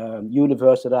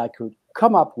universe that I could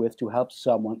come up with to help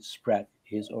someone spread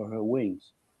his or her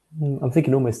wings? I'm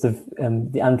thinking almost of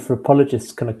the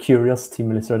anthropologist's kind of curiosity,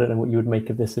 Melissa. I don't know what you would make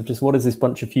of this, of just what is this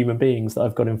bunch of human beings that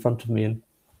I've got in front of me, and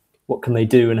what can they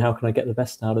do, and how can I get the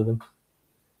best out of them?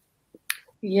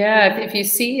 Yeah, if you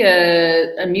see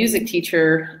a music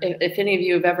teacher, if any of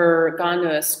you have ever gone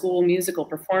to a school musical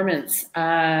performance,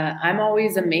 I'm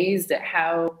always amazed at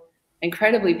how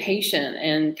incredibly patient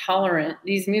and tolerant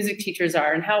these music teachers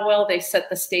are, and how well they set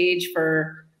the stage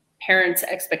for parents'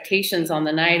 expectations on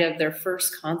the night of their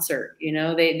first concert.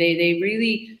 They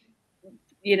really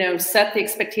you know, set the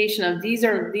expectation of these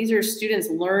are students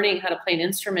learning how to play an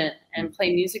instrument and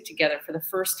play music together for the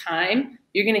first time.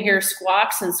 You're going to hear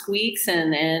squawks and squeaks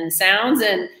and sounds,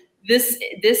 and this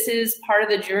is part of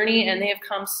the journey, and they have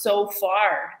come so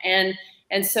far, and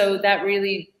so that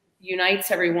really unites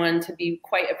everyone to be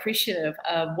quite appreciative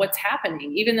of what's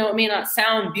happening, even though it may not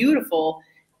sound beautiful.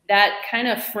 That kind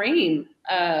of frame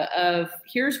of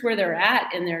here's where they're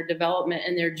at in their development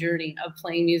and their journey of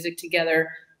playing music together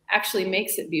actually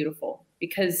makes it beautiful,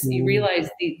 because you realize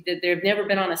that they've never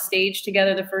been on a stage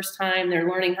together the first time. They're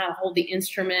learning how to hold the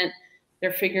instrument.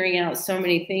 They're figuring out so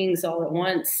many things all at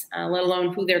once, let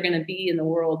alone who they're going to be in the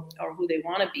world or who they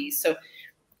want to be. So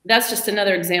that's just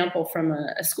another example from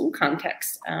a school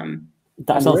context. That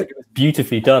sounds like it was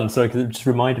beautifully done. So it just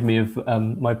reminded me of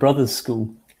my brother's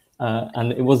school,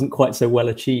 and it wasn't quite so well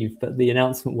achieved, but the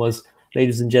announcement was,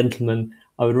 ladies and gentlemen,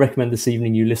 I would recommend this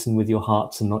evening you listen with your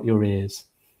hearts and not your ears.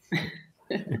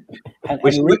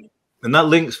 And that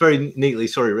links very neatly,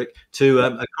 sorry, Rick, to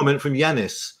a comment from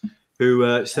Yanis,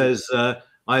 who says,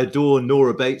 I adore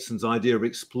Nora Bateson's idea of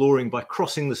exploring by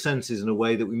crossing the senses in a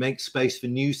way that we make space for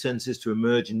new senses to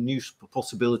emerge and new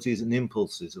possibilities and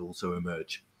impulses also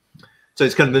emerge. So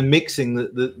it's kind of a mixing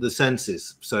the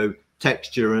senses, so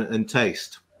texture and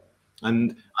taste.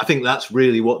 And I think that's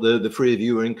really what the three of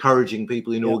you are encouraging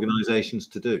people in organizations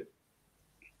to do.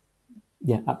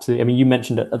 Yeah, absolutely. I mean, you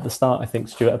mentioned it at the start, I think,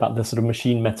 Stuart, about the sort of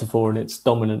machine metaphor and its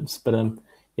dominance. But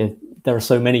yeah, there are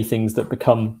so many things that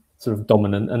become sort of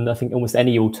dominant. And I think almost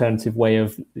any alternative way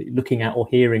of looking at or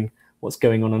hearing what's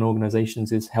going on in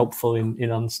organizations is helpful in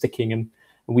unsticking. And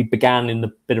we began in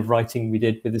the bit of writing we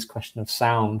did with this question of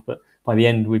sound. But by the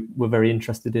end, we were very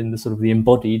interested in the sort of the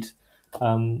embodied.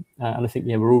 And I think,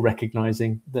 yeah, we're all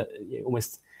recognizing that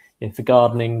almost for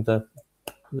gardening, the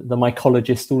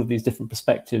mycologist, all of these different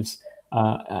perspectives,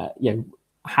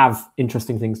 have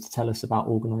interesting things to tell us about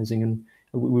organizing. And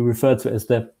we refer to it as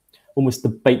almost the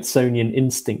Batesonian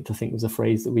instinct, I think was a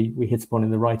phrase that we hit upon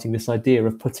in the writing, this idea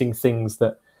of putting things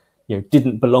that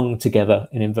didn't belong together,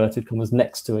 in inverted commas,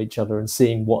 next to each other and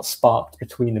seeing what sparked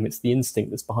between them. It's the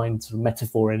instinct that's behind sort of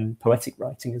metaphor in poetic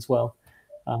writing as well.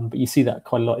 But you see that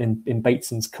quite a lot in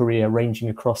Bateson's career, ranging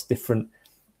across different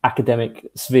academic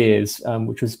spheres,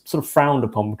 which was sort of frowned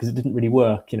upon because it didn't really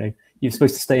work. You're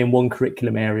supposed to stay in one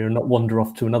curriculum area and not wander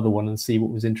off to another one and see what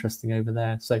was interesting over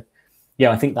there. So, yeah,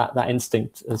 I think that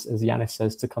instinct, as Yanis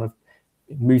says, to kind of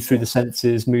move through the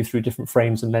senses, move through different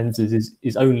frames and lenses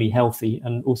is only healthy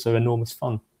and also enormous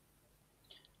fun.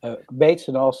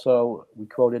 Bateson also, we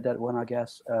quoted that one, I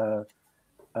guess.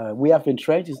 We have been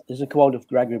trained, this is a quote of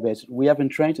Gregory Bateson, we have been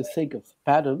trained to think of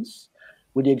patterns,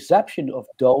 with the exception of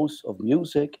those of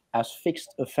music, as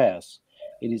fixed affairs.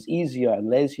 It is easier and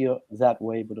lazier that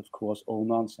way, but of course, all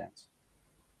nonsense.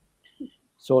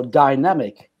 So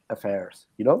dynamic affairs,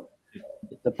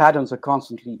 the patterns are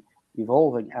constantly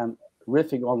evolving. And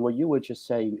riffing on what you were just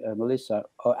saying, Melissa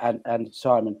and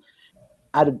Simon,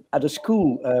 at a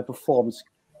school performance,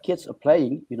 kids are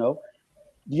playing,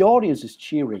 the audience is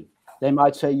cheering. They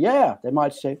might say, yeah, they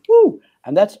might say, woo.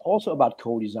 And that's also about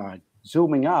co-design,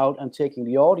 zooming out and taking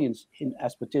the audience in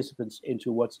as participants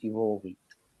into what's evolving.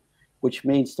 Which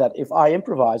means that if I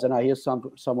improvise and I hear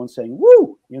someone saying,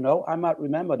 woo, I might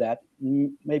remember that,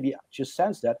 maybe just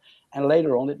sense that, and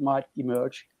later on it might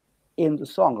emerge in the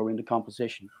song or in the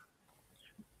composition.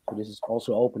 So this is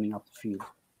also opening up the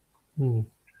field.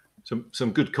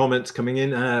 Some good comments coming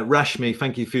in. Rashmi,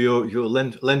 thank you for your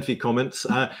lengthy comments,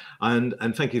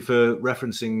 and thank you for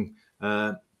referencing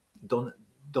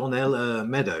Donnell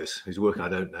Meadows, whose work I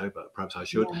don't know, but perhaps I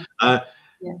should. Yeah.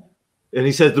 And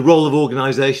he says the role of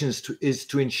organizations is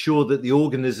to ensure that the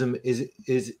organism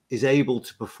is able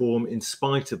to perform in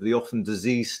spite of the often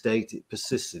disease state it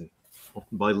persists in,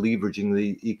 often by leveraging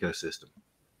the ecosystem.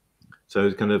 So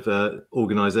kind of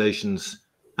organizations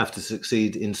have to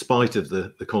succeed in spite of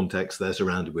the context they're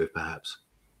surrounded with, perhaps.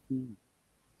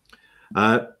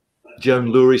 Joan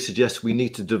Lurie suggests we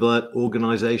need to develop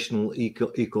organizational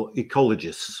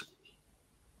ecologists.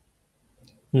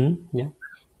 Yeah.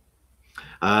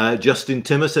 Justin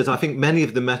Timmer says, I think many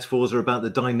of the metaphors are about the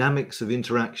dynamics of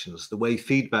interactions, the way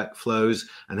feedback flows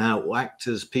and how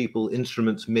actors, people,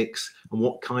 instruments mix and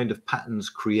what kind of patterns,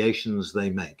 creations they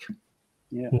make.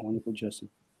 Yeah, wonderful, Justin.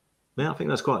 Yeah, I think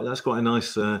that's quite a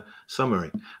nice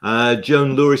summary.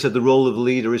 Joan Lurie said the role of the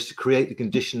leader is to create the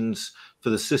conditions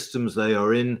for the systems they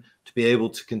are in to be able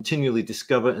to continually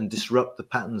discover and disrupt the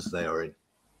patterns they are in.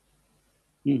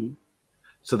 Mm-hmm.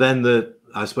 So then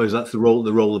I suppose that's the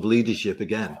role of leadership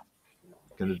again,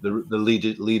 kind of the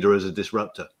leader as a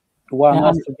disruptor.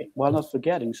 While not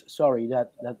forgetting, sorry,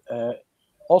 that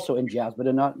also in jazz, but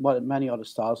in many other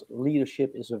styles,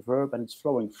 leadership is a verb and it's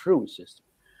flowing through a system.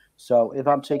 So if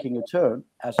I'm taking a turn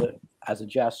as a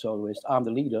jazz soloist, I'm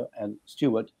the leader, and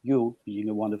Stuart, you being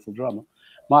a wonderful drummer,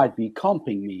 might be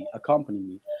accompanying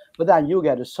me. But then you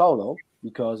get a solo,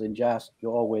 because in jazz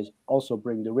you always also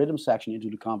bring the rhythm section into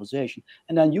the conversation,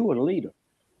 and then you are the leader,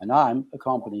 and I'm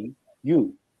accompanying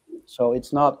you. So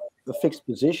it's not a fixed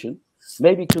position.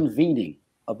 Maybe convening.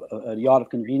 The art of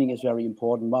convening is very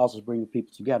important. Miles is bringing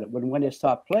people together. But when they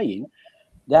start playing,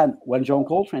 then when John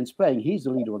Coltrane's playing, he's the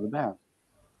leader of the band.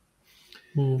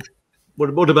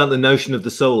 What about the notion of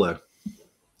the solo?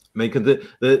 I mean,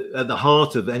 at the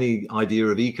heart of any idea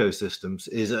of ecosystems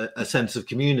is a sense of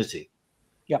community.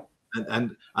 Yeah.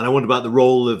 And I wonder about the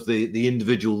role of the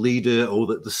individual leader, or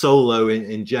the solo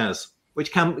in jazz,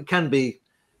 which can be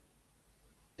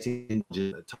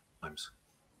at times.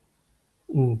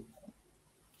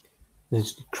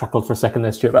 Just crackled for a second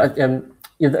there, Stuart. But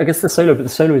I guess the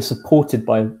solo is supported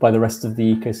by the rest of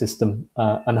the ecosystem,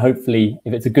 and hopefully,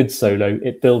 if it's a good solo,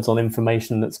 it builds on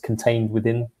information that's contained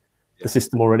within the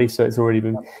system already. So it's already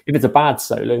been. If it's a bad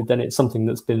solo, then it's something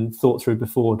that's been thought through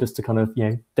before, just to kind of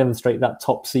demonstrate that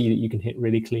top C that you can hit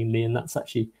really cleanly, and that's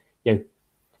actually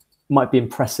might be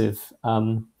impressive.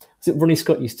 Ronnie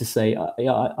Scott used to say,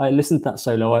 I listened to that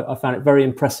solo. I found it very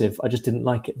impressive. I just didn't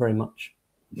like it very much.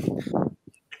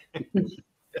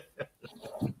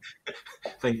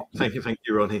 Thank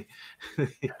you, Ronnie.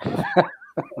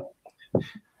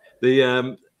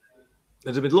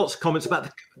 There's been lots of comments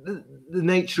about the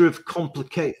nature of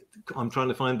complicate. I'm trying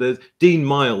to find Dean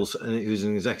Miles, who's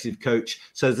an executive coach,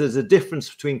 says there's a difference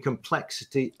between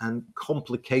complexity and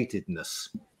complicatedness,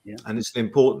 and it's an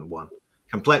important one.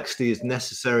 Complexity is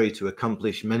necessary to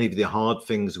accomplish many of the hard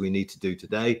things we need to do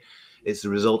today. It's the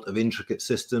result of intricate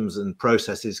systems and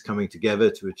processes coming together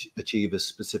to achieve a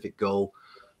specific goal.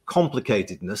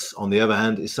 Complicatedness, on the other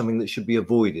hand, is something that should be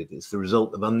avoided. It's the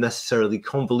result of unnecessarily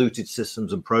convoluted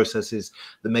systems and processes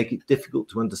that make it difficult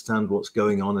to understand what's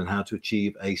going on and how to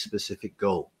achieve a specific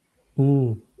goal.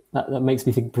 That makes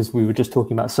me think, because we were just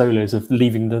talking about solos, of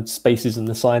leaving the spaces and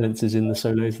the silences in the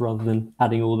solos rather than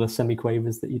adding all the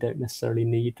semiquavers that you don't necessarily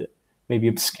need, that maybe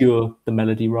obscure the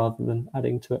melody rather than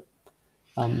adding to it.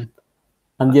 And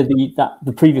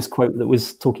the previous quote that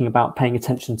was talking about paying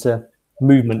attention to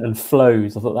movement and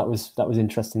flows, I thought that was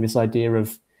interesting. This idea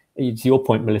of, to your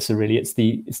point, Melissa, really, it's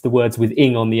the words with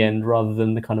ing on the end rather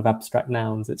than the kind of abstract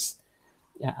nouns.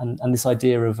 And this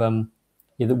idea of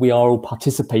that we are all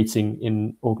participating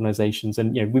in organizations,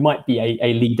 and we might be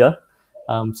a leader,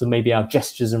 so maybe our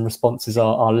gestures and responses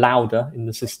are louder in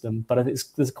the system, but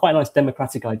there's quite a nice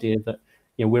democratic idea that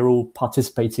we're all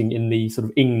participating in the sort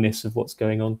of ingness of what's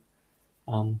going on.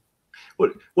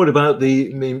 What about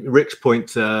Rik's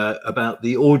point about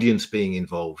the audience being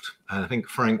involved? And I think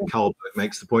Frank Karlberg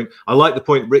makes the point. I like the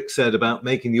point Rik said about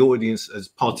making the audience as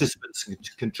participants and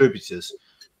contributors.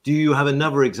 Do you have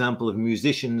another example of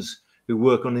musicians who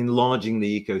work on enlarging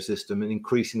the ecosystem and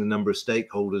increasing the number of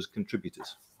stakeholders,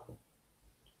 contributors?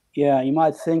 Yeah, you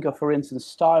might think of, for instance,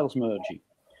 styles merging.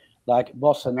 Like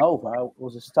bossa nova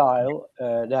was a style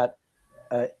that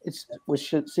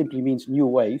which simply means new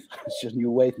wave. It's just new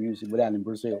wave music, but then in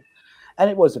Brazil, and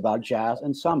it was about jazz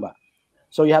and samba.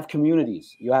 So you have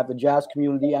communities. You have the jazz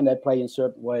community, and they play in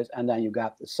certain ways, and then you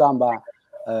got the samba,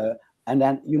 and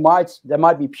then there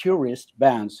might be purist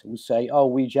bands who say, "Oh,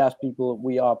 we jazz people,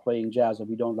 we are playing jazz, and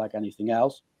we don't like anything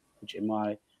else." Which,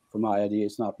 for my idea,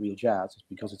 is not real jazz. It's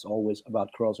because it's always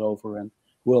about crossover and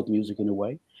world music in a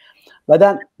way. But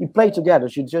then you play together.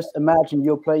 So you just imagine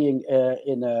you're playing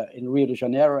in Rio de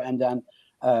Janeiro, and then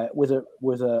with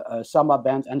a samba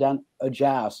band, and then a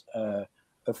jazz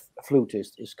a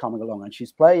flutist is coming along, and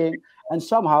she's playing, and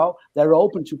somehow they're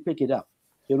open to pick it up,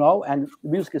 and the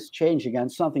music is changing,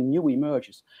 and something new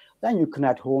emerges. Then you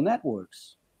connect whole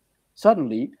networks.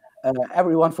 Suddenly,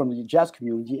 everyone from the jazz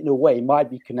community, in a way, might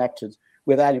be connected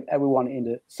with everyone in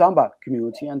the samba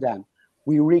community, and then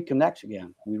we reconnect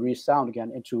again, we resound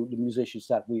again into the musicians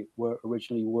that we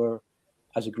originally were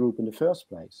as a group in the first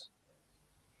place.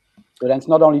 So then it's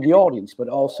not only the audience, but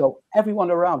also everyone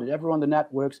around it, everyone in the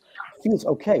networks feels,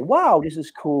 okay, wow, this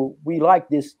is cool. We like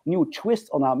this new twist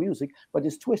on our music, but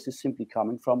this twist is simply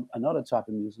coming from another type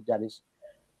of music that is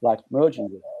like merging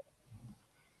with it.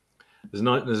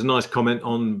 There's a nice comment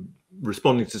on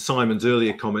responding to Simon's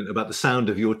earlier comment about the sound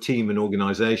of your team and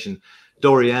organization.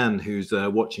 Dorianne, who's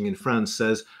watching in France,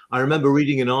 says, I remember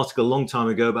reading an article a long time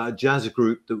ago about a jazz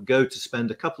group that would go to spend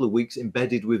a couple of weeks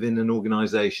embedded within an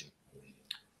organization.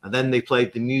 And then they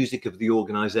played the music of the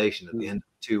organization at the end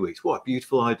of 2 weeks. What a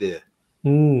beautiful idea.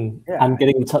 Yeah. And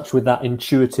getting in touch with that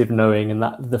intuitive knowing and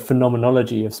that the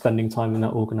phenomenology of spending time in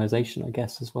that organization, I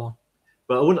guess, as well.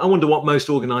 But I wonder what most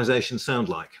organizations sound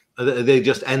like. Are they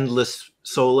just endless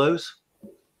solos?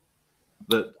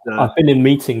 That I've been in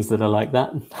meetings that are like that.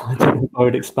 I don't know if I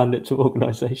would expand it to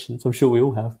organizations. I'm sure we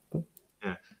all have. But.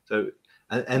 Yeah. So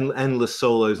endless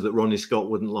solos that Ronnie Scott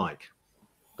wouldn't like.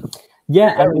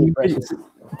 Yeah, I mean,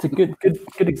 it's a good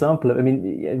example. I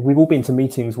mean, we've all been to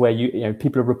meetings where you know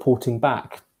people are reporting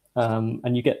back,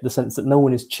 and you get the sense that no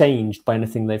one is changed by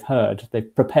anything they've heard.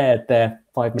 They've prepared their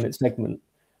 5-minute segment,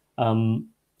 and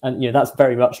you know that's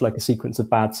very much like a sequence of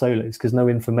bad solos because no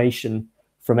information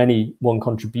from any one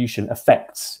contribution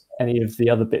affects any of the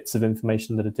other bits of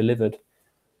information that are delivered.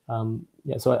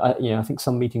 Yeah, so I think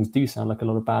some meetings do sound like a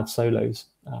lot of bad solos,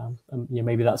 and you know,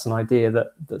 maybe that's an idea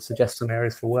that suggests some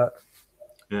areas for work.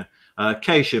 Yeah.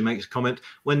 Keisha makes a comment,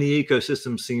 when the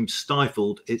ecosystem seems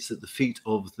stifled, it's at the feet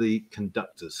of the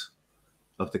conductor,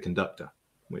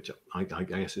 which I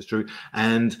guess is true.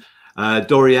 And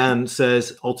Dorianne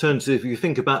says, alternatively, if you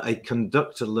think about a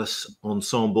conductorless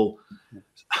ensemble,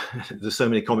 there's so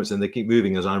many comments and they keep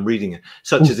moving as I'm reading it,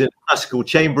 such as in classical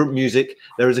chamber music,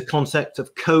 there is a concept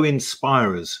of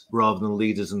co-inspirers rather than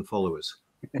leaders and followers.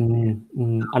 And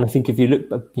I think if you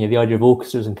look at the idea of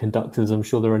orchestras and conductors, I'm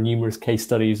sure there are numerous case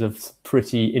studies of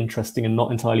pretty interesting and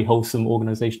not entirely wholesome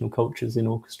organizational cultures in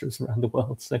orchestras around the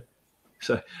world.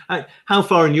 So how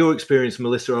far in your experience,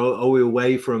 Melissa, are we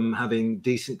away from having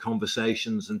decent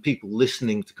conversations and people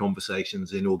listening to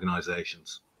conversations in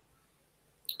organizations?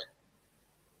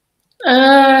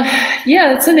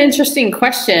 Yeah, that's an interesting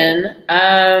question.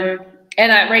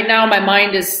 And right now my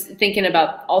mind is thinking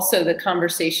about also the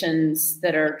conversations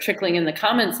that are trickling in the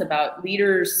comments about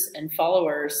leaders and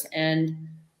followers. And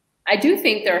I do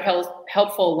think they're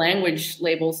helpful language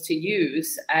labels to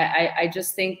use. I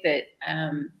just think that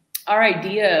our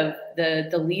idea of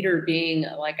the leader being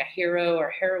like a hero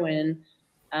or heroine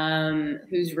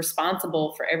who's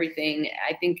responsible for everything,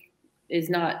 I think is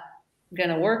not going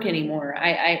to work anymore.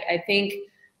 I think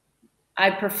I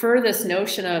prefer this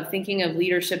notion of thinking of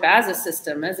leadership as a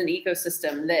system, as an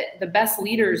ecosystem, that the best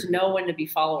leaders know when to be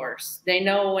followers. They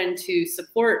know when to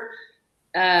support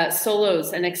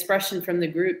solos and expression from the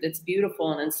group that's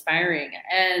beautiful and inspiring.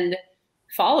 And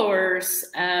followers,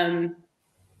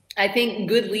 I think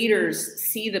good leaders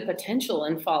see the potential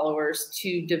in followers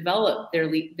to develop their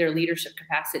leadership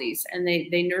capacities, and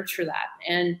they nurture that.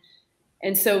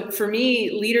 And so for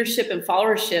me, leadership and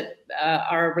followership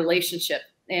are a relationship,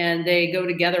 and they go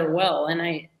together well. And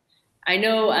I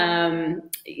know,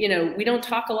 we don't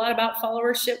talk a lot about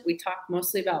followership. We talk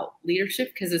mostly about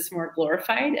leadership because it's more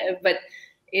glorified, but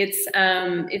it's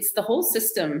the whole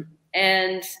system.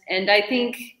 And I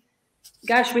think,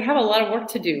 gosh, we have a lot of work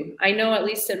to do. I know, at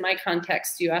least in my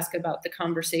context, you ask about the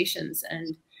conversations,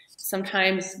 and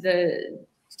sometimes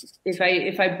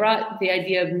if I brought the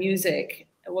idea of music,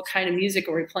 what kind of music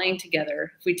are we playing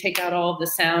together? If we take out all of the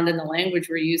sound and the language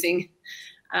we're using,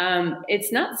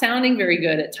 it's not sounding very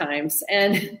good at times.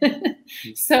 And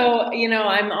so,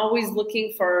 I'm always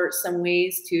looking for some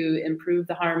ways to improve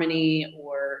the harmony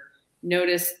or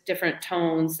notice different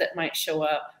tones that might show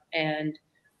up. And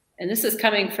this is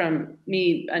coming from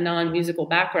me, a non-musical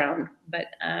background, but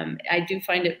I do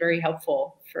find it very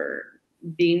helpful for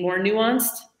being more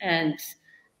nuanced and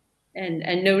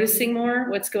noticing more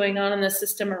what's going on in the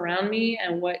system around me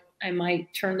and what I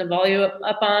might turn the volume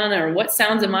up on, or what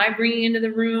sounds am I bringing into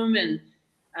the room. And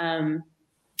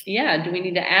do we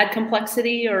need to add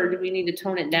complexity, or do we need to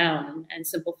tone it down and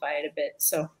simplify it a bit?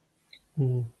 So.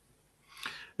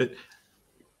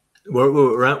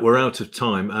 We're out of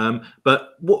time.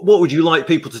 But what would you like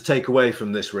people to take away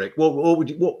from this, Rik? What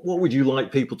would you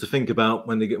like people to think about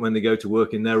when they go to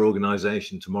work in their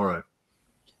organization tomorrow?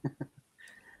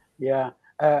 Yeah,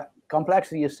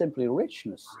 complexity is simply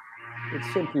richness.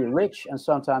 It's simply rich, and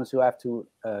sometimes you have to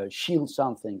shield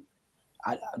something.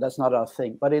 That's not our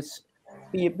thing, but it's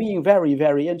being very,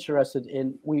 very interested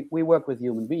in. We work with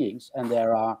human beings, and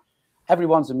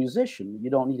everyone's a musician.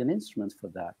 You don't need an instrument for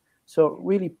that. So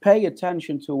really pay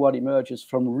attention to what emerges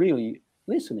from really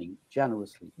listening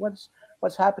generously. What's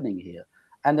happening here,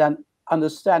 and then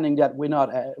understanding that we're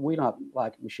not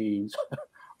like machines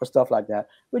or stuff like that.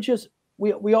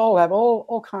 We all have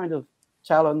all kind of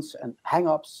talents and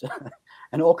hang-ups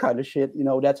and all kind of shit,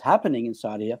 that's happening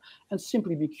inside here, and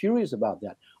simply be curious about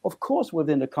that. Of course,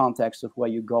 within the context of where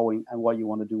you're going and what you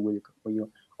want to do with your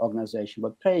organization,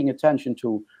 but paying attention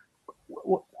to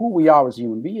who we are as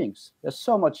human beings. There's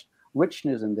so much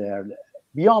richness in there,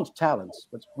 beyond talents,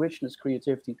 but richness,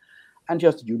 creativity, and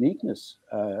just uniqueness.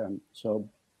 So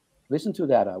listen to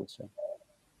that, I would say.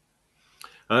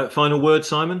 Final word,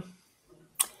 Simon?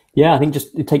 Yeah, I think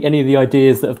just take any of the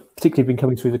ideas that have particularly been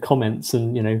coming through the comments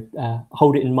and,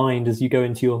 hold it in mind as you go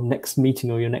into your next meeting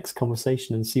or your next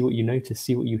conversation and see what you notice,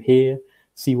 see what you hear,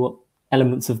 see what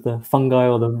elements of the fungi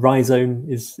or the rhizome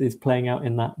is playing out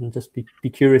in that, and just be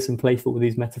curious and playful with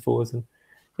these metaphors, and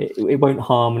it won't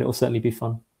harm, and it will certainly be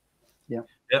fun. Yeah.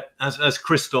 Yeah. As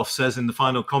Christoph says in the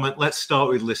final comment, let's start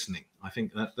with listening. I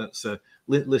think that's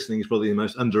listening is probably the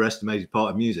most underestimated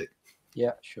part of music.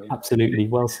 Yeah, sure. Absolutely.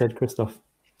 Well said, Christoph.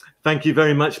 Thank you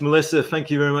very much, Melissa. Thank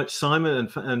you very much, Simon,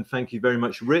 and thank you very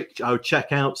much, Rik. I'll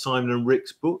check out Simon and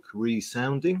Rik's book,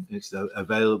 Resounding. It's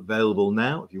available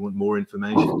now. If you want more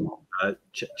information,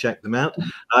 check them out.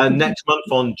 Next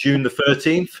month, on June the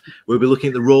 13th, we'll be looking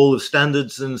at the role of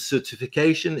standards and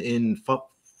certification in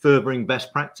furthering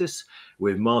best practice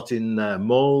with Martin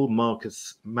Moll,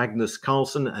 Magnus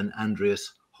Carlsen, and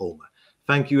Andreas Holmer.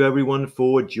 Thank you, everyone,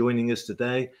 for joining us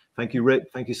today. Thank you, Rik.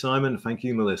 Thank you, Simon. Thank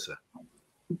you, Melissa.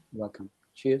 Welcome.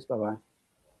 Cheers. Bye-bye.